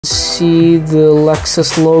see the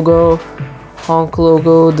Lexus logo, honk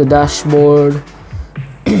logo, the dashboard.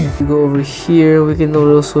 If we go over here, we can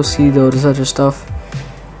also see those other stuff.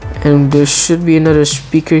 And there should be another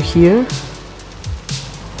speaker here.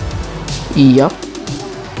 Yup.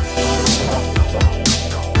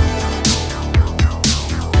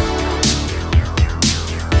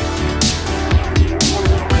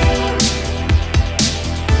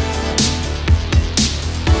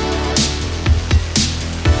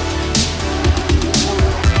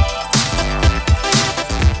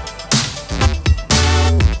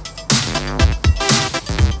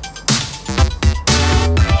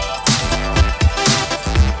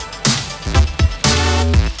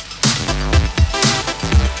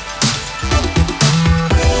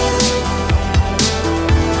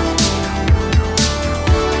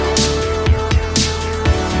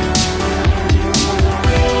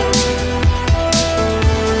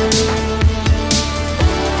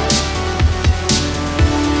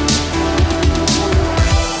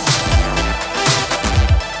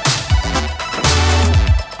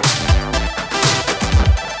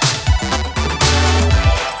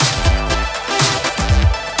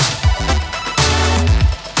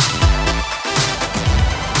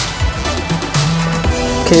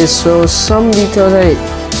 Okay, so some details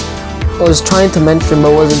I was trying to mention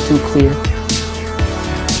but wasn't too clear.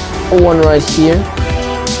 One right here,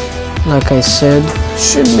 like I said,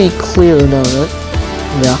 should be clear now, right?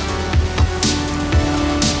 Yeah.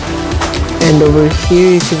 And over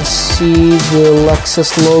here you can see the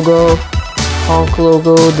Lexus logo, honk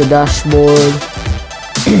logo, the dashboard,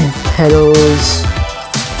 pedals,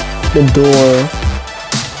 the door,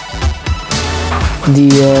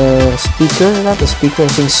 the speaker, not the speaker, I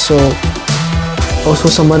think so. Also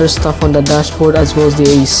some other stuff on the dashboard as well as the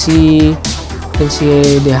AC. You can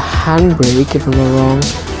see the handbrake if I'm not wrong.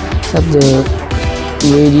 Is that the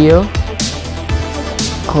radio?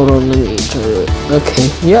 Hold on, let me turn it. Okay,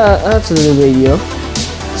 yeah, that's the radio.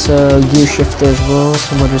 It's a gear shifter as well,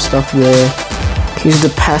 some other stuff there. Here's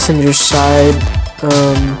the passenger side.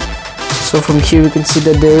 So from here we can see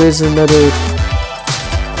that there is another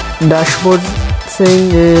dashboard thing,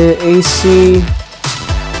 the AC,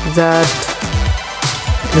 that.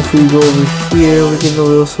 If we go over here, we can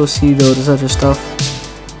also see those other stuff.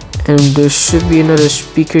 And there should be another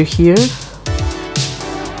speaker here.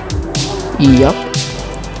 Yup.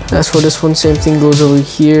 As for this one, same thing goes over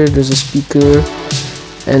here. There's a speaker.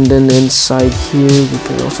 And then inside here, we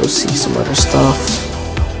can also see some other stuff.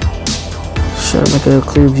 Should I make a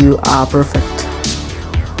clear view? Ah, perfect.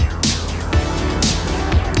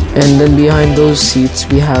 And then behind those seats,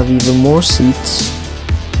 we have even more seats.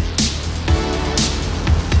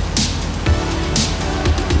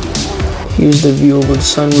 Here's the view over the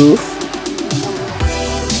sunroof.